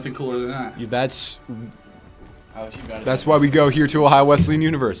 impressive, bro. Nothing cooler than that. That's Alex, you got it. that's why we go here to Ohio Wesleyan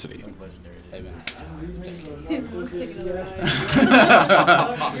University. Legendary. Hey, man.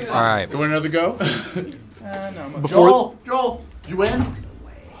 All right. You want another go? No, I'm Before Joel, did you win?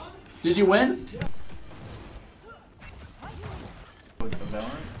 Did you win?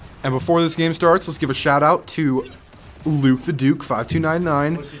 and before this game starts, let's give a shout out to Luke the Duke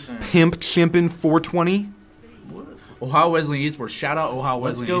 5299, What's he saying? Pimp Chimpin 420. Ohio Wesleyan Esports. Shout out Ohio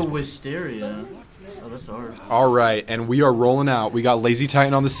Let's Wesleyan go Esports. Wisteria. Oh, that's hard. All right, and we are rolling out. We got Lazy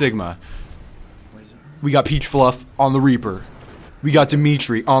Titan on the Sigma. We got Peach Fluff on the Reaper. We got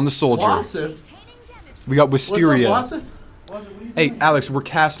Dimitri on the Soldier. Wasif. We got Wisteria. What's up, Wasif? Hey, Alex, we're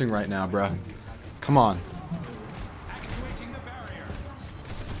casting right now, bro. Come on.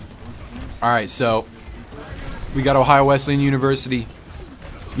 All right, so we got Ohio Wesleyan University.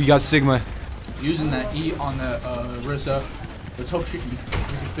 We got Sigma. Using that E on the Rissa. Let's hope we can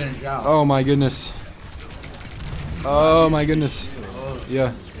finish it out. Oh my goodness. Oh my goodness.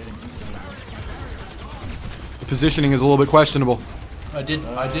 Yeah. The positioning is a little bit questionable. I did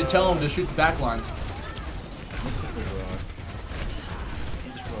tell him to shoot the back lines.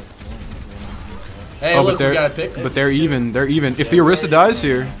 Hey, Oh, look, but we got a pick. they're even. They're even. If the Orisa dies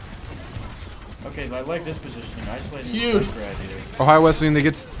here, Okay, I like this positioning. Isolating Huge. the right here. Ohio Wesleyan they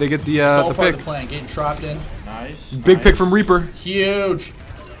get the It's all the part pick. of the plan. Getting trapped in. Nice. Big nice. pick from Reaper. Huge.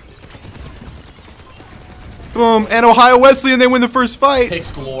 Boom. And Ohio Wesleyan they win the first fight.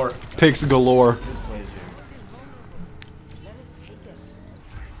 Picks galore. Picks galore. Good plays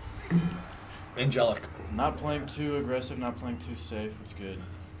here. Angelic. Not playing too aggressive, not playing too safe. It's good.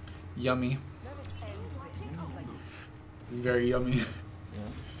 Yummy. It's very yummy. Yeah.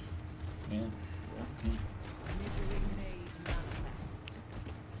 Yeah.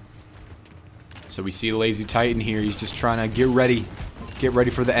 So we see Lazy Titan here. He's just trying to get ready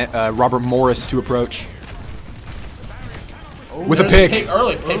for the Robert Morris to approach. With a There's pick.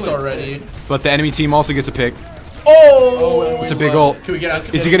 Early picks already. But the enemy team also gets a pick. Oh! It's a big ult. Can we get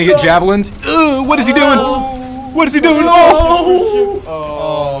out? Is he gonna get javelined? Ugh, what is he doing? What is he doing? Oh!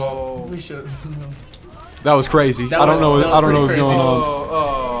 Oh! We should. That was crazy. That I don't know. was I don't know pretty what's going crazy. on.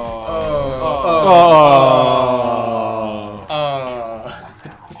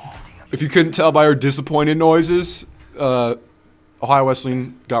 If you couldn't tell by our disappointed noises, Ohio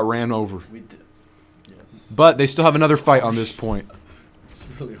Wesleyan got ran over. We did. Yes. But they still have another fight on this point. It's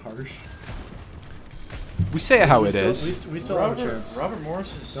really harsh. We say it how it is. We still have a chance. Robert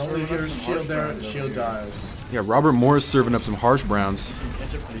Morris is. Don't leave your serving up some shield harsh there. rounds The over shield here. dies. Yeah, Robert Morris serving up some harsh browns. Some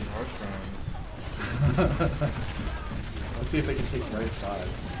ketchup for these harsh rounds. Let's see if they can take the right side.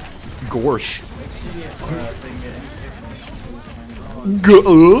 Gorsh. Let's see if they can get any picks from this.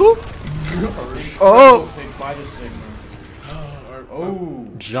 Oh! Pick by the Sigma. Oh!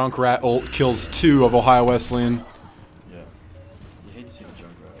 Junkrat ult kills 2 of Ohio Wesleyan. Yeah. You hate to see the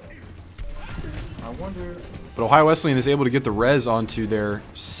Junkrat. I wonder. But Ohio Wesleyan is able to get the res onto their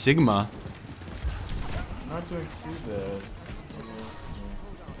Sigma. Not doing too bad.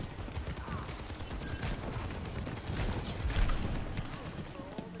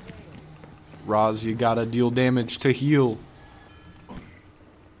 Roz, you gotta deal damage to heal.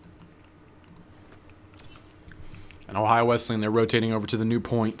 And Ohio Wesleyan, they're rotating over to the new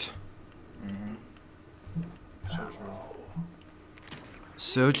point.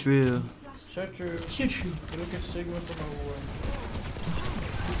 So true. So true. Look at Sigma from over.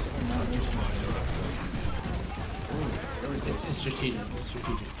 It's strategic. It's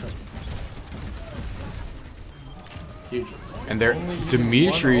strategic. Trust me. Huge. And there,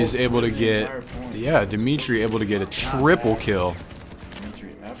 Dimitri is able to get, yeah, Dimitri able to get a triple kill.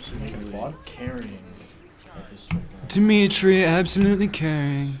 Dimitri absolutely carrying at this point. Dimitri absolutely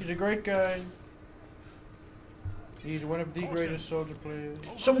carrying. He's a great guy. He's one of the greatest soldier players.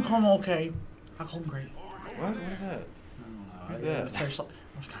 Someone call him okay. I call him great. What? What is that? Who's that? I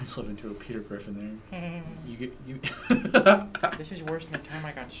was kind of slipped into a Peter Griffin there. You get you. This is worse than the time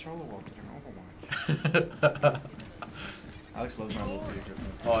I got solo ulted in Overwatch. Alex loves my little Peter Griffin.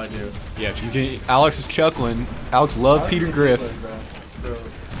 Oh, I do. Yeah, if you can, Alex is chuckling. Alex loved Peter Griff. Bro,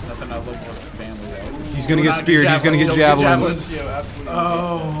 nothing I love more than family though. He's gonna get Not speared. He's gonna get javelins. Lucio absolutely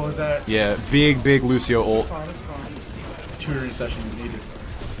Oh, that Yeah, big Lucio ult. fine, it's fine. tutoring session is needed.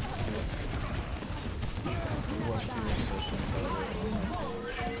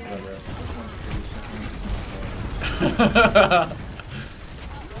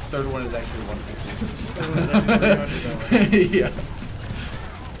 third one is actually 150. Yeah.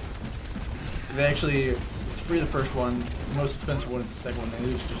 They actually, it's free the first one. The most expensive one is the second one.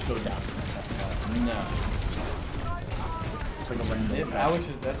 They just go down. No. It's like a random. If Alex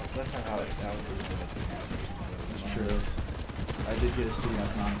is, that's how Alex is. It's true. I did get a C in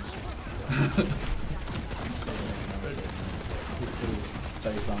economics. Is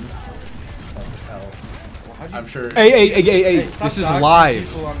that your phone? That's L. I'm sure. Hey, Stop this is doxing live.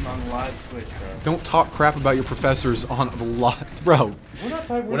 people on live Twitch, bro. Don't talk crap about your professors on the live, bro. We're not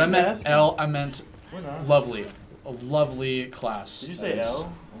talking. When I meant L, I meant We're not. lovely. A lovely class. Did you say That is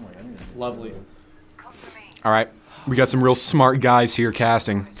L? Oh my god. Lovely. All right, we got some real smart guys here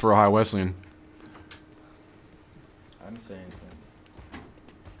casting for Ohio Wesleyan. I didn't say anything.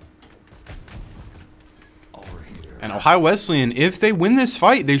 And Ohio Wesleyan, if they win this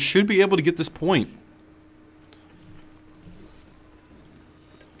fight, they should be able to get this point.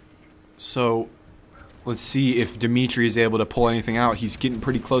 So, let's see if Dimitri is able to pull anything out. He's getting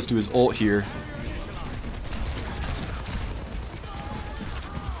pretty close to his ult here.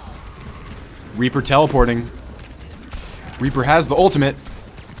 Reaper teleporting. Reaper has the ultimate.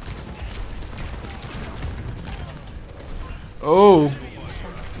 Oh.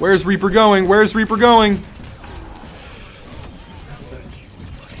 Where's Reaper going? Where's Reaper going?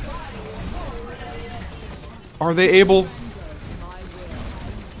 Are they able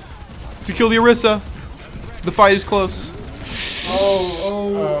to kill the Orisa? The fight is close.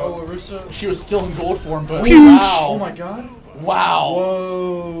 Oh, Orisa. She was still in gold form, but Huge! wow. Oh my god. Wow.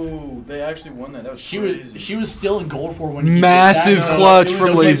 Whoa. They actually won that. That was crazy. She was still in gold form when he Massive did that. clutch It was from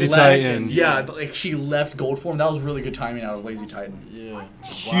like Lazy left- Titan. Yeah, like she left gold form. That was really good timing out of Lazy Titan. Yeah.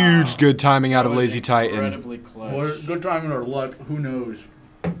 Huge good timing out of That was Lazy Titan. Incredibly clutch. Or good timing or luck, who knows?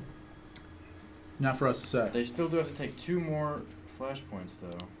 Not for us to say. They still do have to take 2 more flashpoints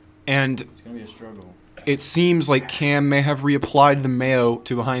though. And It's gonna be a struggle. it seems like Cam may have reapplied the mayo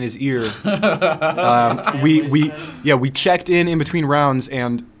to behind his ear. We checked in between rounds,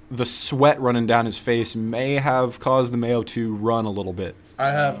 and the sweat running down his face may have caused the mayo to run a little bit.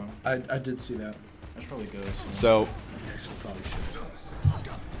 I did see that. That probably goes. So,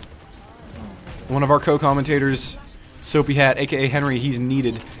 one of our co-commentators, Soapy Hat, aka Henry, he's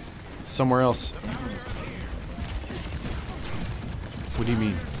needed somewhere else. What do you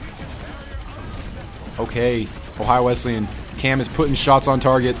mean? Okay, Ohio Wesleyan. Cam is putting shots on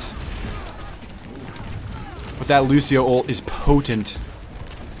targets. But that Lucio ult is potent.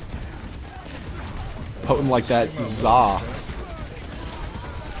 Potent like that Za.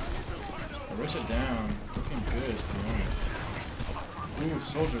 Orisa down. Looking good, to be honest. Ooh,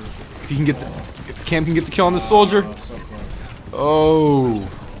 soldier. If he can get if Cam can get the kill on the soldier. Oh, so close. Oh.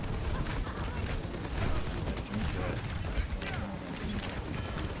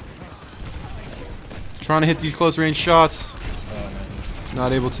 Trying to hit these close range shots. He's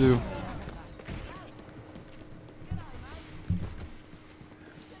not able to.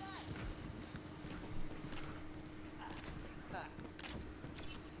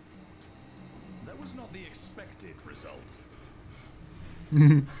 That was not the expected result.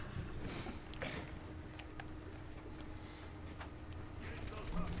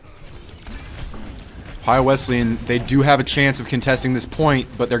 Ohio Wesleyan, they do have a chance of contesting this point,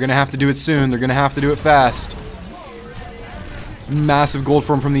 but they're going to have to do it soon. They're going to have to do it fast. Massive gold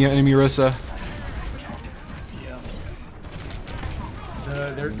form from the enemy Orisa.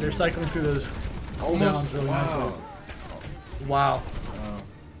 They're cycling through those cooldowns really nicely. Wow.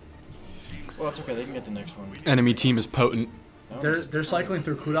 Well, that's okay. They can get the next one. Enemy team is potent. They're cycling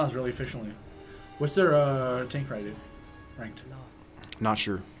through cooldowns really efficiently. What's their tank rated? Ranked? Not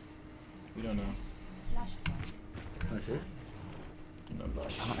sure. We don't know. Not sure. No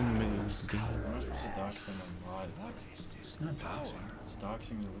lush. We're not supposed to dox them on live. It's not doxing. It's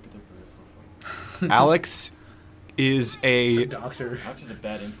doxing to look at their career profile. Alex is a Doxer. Alex is a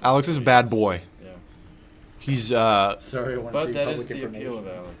bad influence. Alex is a bad boy. Yeah. He's Sorry, I want to But see that public is the appeal of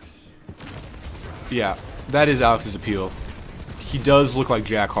information. Alex. yeah, that is Alex's appeal. He does look like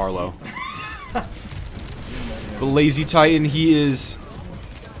Jack Harlow. The Lazy Titan, he is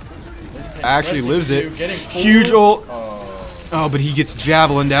actually lives it. Huge ult. Oh, but he gets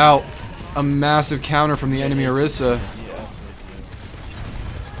javelined out. A massive counter from the enemy Orisa.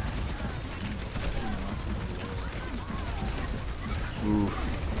 Oof.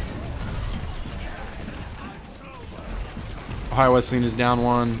 Ohio Wesleyan is down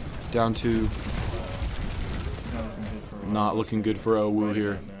 1, down 2. Not looking good for OWU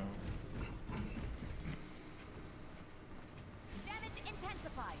here. Damage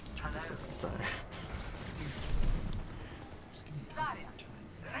intensified.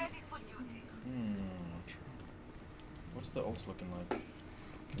 the ults looking like? Can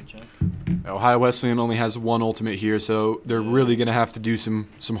we check? Ohio Wesleyan only has one ultimate here, so they're really gonna have to do some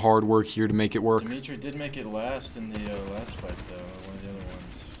hard work here to make it work. Dimitri did make it last in the last fight, though, one of the other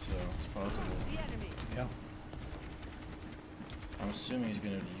ones, so it's possible. Yeah. I'm assuming he's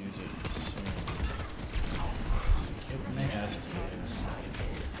gonna use it soon. He has to.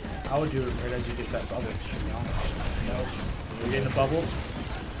 I would do it right as you get that bubble, to be honest. You know, you're getting a bubble.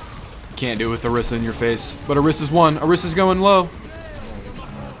 Can't do it with Orisa in your face, but Orisa's won. Orisa's going low.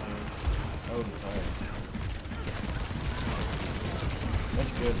 Oh, the tire.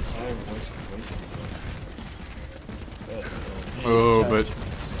 That's good. The tire wasted. Oh, but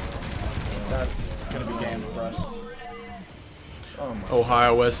That's gonna be game for us. Oh my.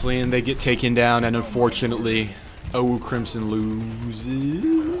 Ohio Wesleyan, they get taken down, and unfortunately, OWU Crimson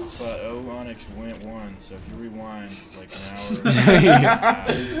loses. But Onyx won, so if you rewind like an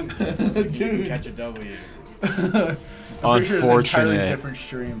hour, you can catch a W. Unfortunate. Different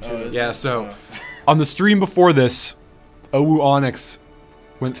stream too. Yeah, so on the stream before this, OWU Onyx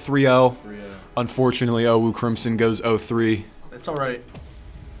went 3-0. Unfortunately, OWU Crimson goes 0-3. It's all right.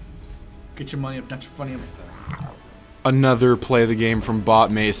 Get your money up, not your funny up. Another play of the game from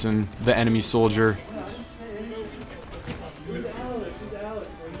Bot Mason, the enemy soldier.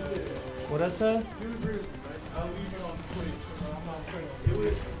 What I said?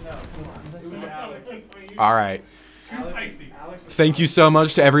 All right. Thank you so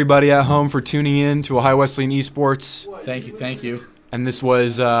much to everybody at home for tuning in to Ohio Wesleyan Esports. Thank you, thank you. And this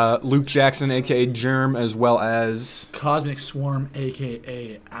was Luke Jackson, a.k.a. Germ, as well as... Cosmic Swarm,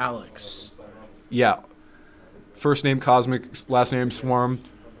 a.k.a. Alex. Yeah. First name Cosmic, last name Swarm.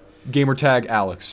 Gamertag Alex.